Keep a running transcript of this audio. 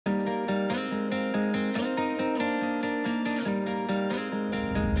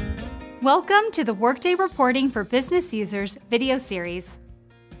Welcome to the Workday Reporting for Business Users video series.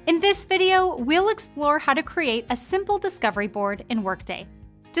 In this video, we'll explore how to create a simple discovery board in Workday.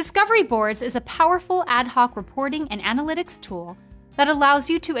 Discovery Boards is a powerful ad hoc reporting and analytics tool that allows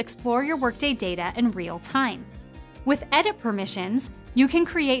you to explore your Workday data in real time. With edit permissions, you can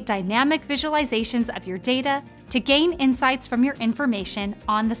create dynamic visualizations of your data to gain insights from your information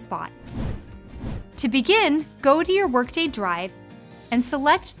on the spot. To begin, go to your Workday Drive and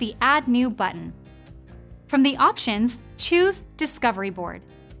select the Add New button. From the options, choose Discovery Board.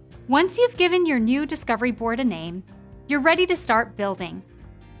 Once you've given your new Discovery Board a name, you're ready to start building.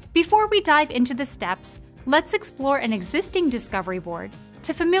 Before we dive into the steps, let's explore an existing Discovery Board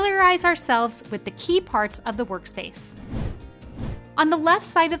to familiarize ourselves with the key parts of the workspace. On the left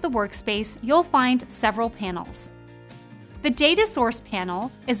side of the workspace, you'll find several panels. The Data Source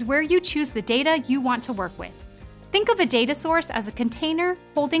panel is where you choose the data you want to work with. Think of a data source as a container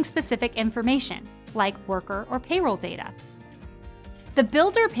holding specific information, like worker or payroll data. The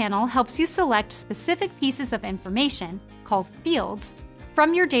Builder panel helps you select specific pieces of information, called fields,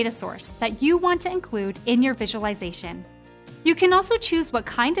 from your data source that you want to include in your visualization. You can also choose what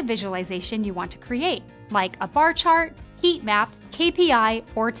kind of visualization you want to create, like a bar chart, heat map, KPI,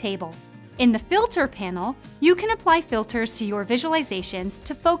 or table. In the Filter panel, you can apply filters to your visualizations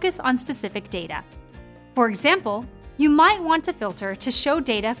to focus on specific data. For example, you might want to filter to show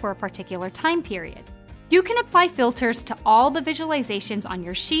data for a particular time period. You can apply filters to all the visualizations on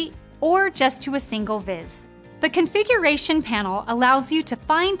your sheet or just to a single viz. The Configuration panel allows you to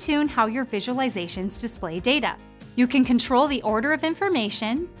fine-tune how your visualizations display data. You can control the order of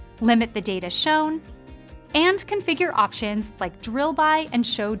information, limit the data shown, and configure options like Drill By and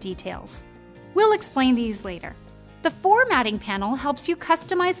Show Details. We'll explain these later. The Formatting panel helps you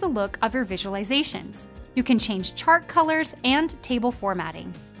customize the look of your visualizations. You can change chart colors and table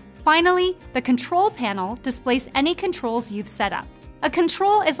formatting. Finally, the Control panel displays any controls you've set up. A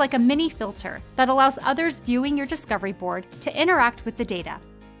control is like a mini filter that allows others viewing your discovery board to interact with the data.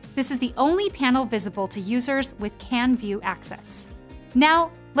 This is the only panel visible to users with Can View access.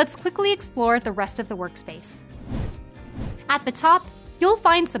 Now, let's quickly explore the rest of the workspace. At the top, you'll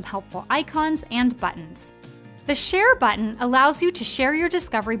find some helpful icons and buttons. The Share button allows you to share your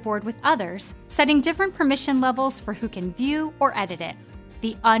discovery board with others, setting different permission levels for who can view or edit it.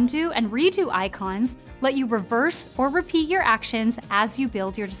 The Undo and Redo icons let you reverse or repeat your actions as you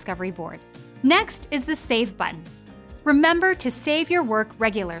build your discovery board. Next is the Save button. Remember to save your work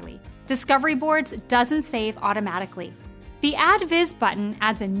regularly. Discovery Boards doesn't save automatically. The Add Viz button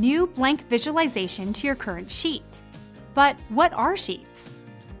adds a new blank visualization to your current sheet. But what are sheets?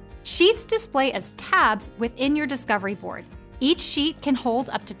 Sheets display as tabs within your discovery board. Each sheet can hold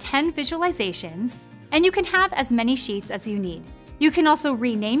up to 10 visualizations, and you can have as many sheets as you need. You can also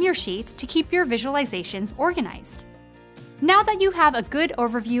rename your sheets to keep your visualizations organized. Now that you have a good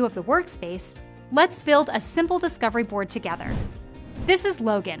overview of the workspace, let's build a simple discovery board together. This is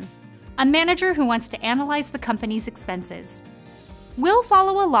Logan, a manager who wants to analyze the company's expenses. We'll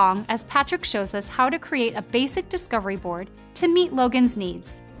follow along as Patrick shows us how to create a basic discovery board to meet Logan's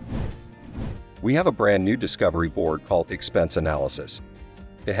needs. We have a brand new discovery board called Expense Analysis.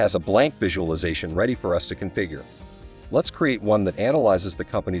 It has a blank visualization ready for us to configure. Let's create one that analyzes the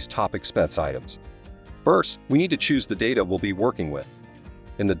company's top expense items. First, we need to choose the data we'll be working with.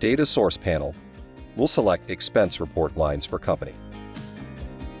 In the Data Source panel, we'll select Expense Report Lines for Company.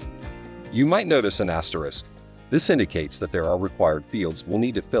 You might notice an asterisk. This indicates that there are required fields we'll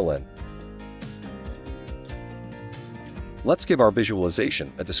need to fill in. Let's give our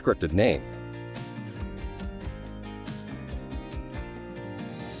visualization a descriptive name.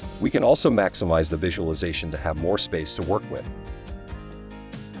 We can also maximize the visualization to have more space to work with.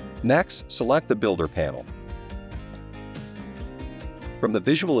 Next, select the Builder panel. From the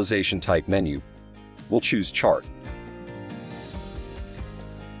Visualization Type menu, we'll choose Chart.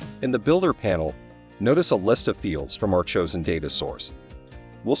 In the Builder panel, notice a list of fields from our chosen data source.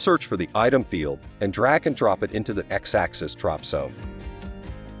 We'll search for the item field and drag and drop it into the X-axis drop zone.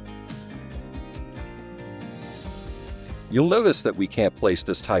 You'll notice that we can't place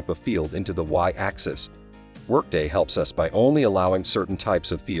this type of field into the Y-axis. Workday helps us by only allowing certain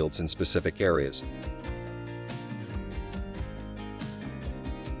types of fields in specific areas.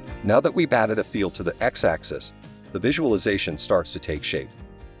 Now that we've added a field to the X-axis, the visualization starts to take shape.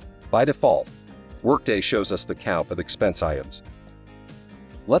 By default, Workday shows us the count of expense items.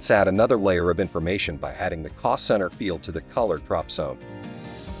 Let's add another layer of information by adding the Cost Center field to the colored drop zone.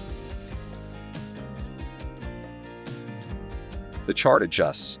 The chart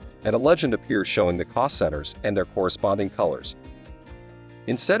adjusts, and a legend appears showing the cost centers and their corresponding colors.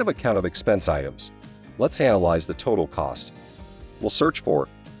 Instead of a count of expense items, let's analyze the total cost. We'll search for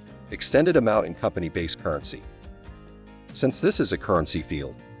extended amount in company base currency. Since this is a currency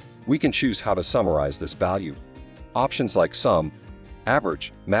field, we can choose how to summarize this value. Options like sum,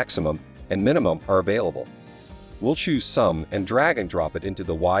 average, maximum, and minimum are available. We'll choose sum and drag and drop it into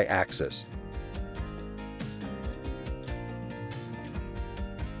the y-axis.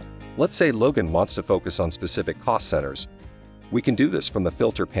 Let's say Logan wants to focus on specific cost centers. We can do this from the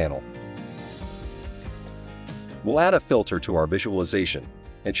filter panel. We'll add a filter to our visualization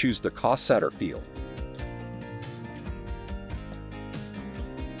and choose the cost center field.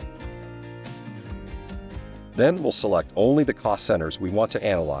 Then we'll select only the cost centers we want to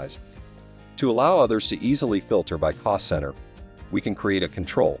analyze. To allow others to easily filter by cost center, we can create a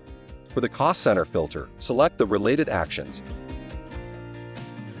control. For the cost center filter, select the related actions.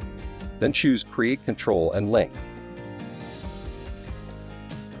 Then choose Create Control and Link.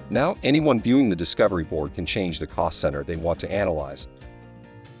 Now, anyone viewing the discovery board can change the cost center they want to analyze.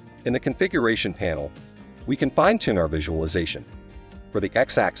 In the configuration panel, we can fine-tune our visualization. For the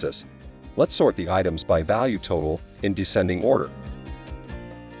x-axis, let's sort the items by value total in descending order.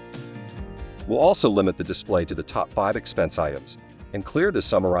 We'll also limit the display to the top 5 expense items and clear the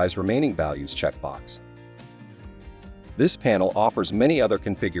Summarize Remaining Values checkbox. This panel offers many other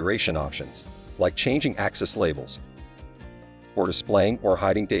configuration options, like changing axis labels, or displaying or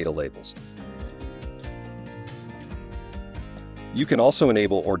hiding data labels. You can also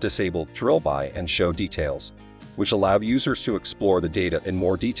enable or disable Drill By and Show Details, which allow users to explore the data in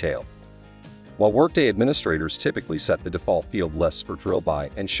more detail. While Workday administrators typically set the default field lists for Drill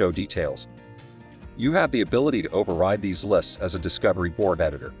By and Show Details, you have the ability to override these lists as a discovery board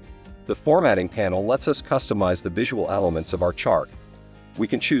editor. The formatting panel lets us customize the visual elements of our chart. We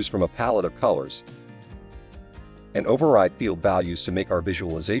can choose from a palette of colors and override field values to make our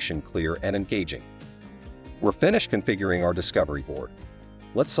visualization clear and engaging. We're finished configuring our discovery board.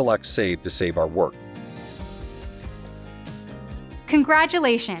 Let's select Save to save our work.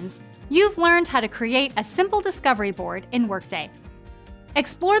 Congratulations! You've learned how to create a simple discovery board in Workday.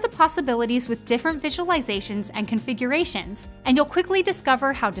 Explore the possibilities with different visualizations and configurations, and you'll quickly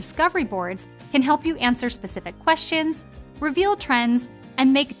discover how discovery boards can help you answer specific questions, reveal trends,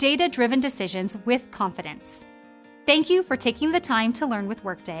 and make data-driven decisions with confidence. Thank you for taking the time to learn with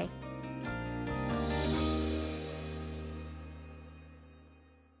Workday.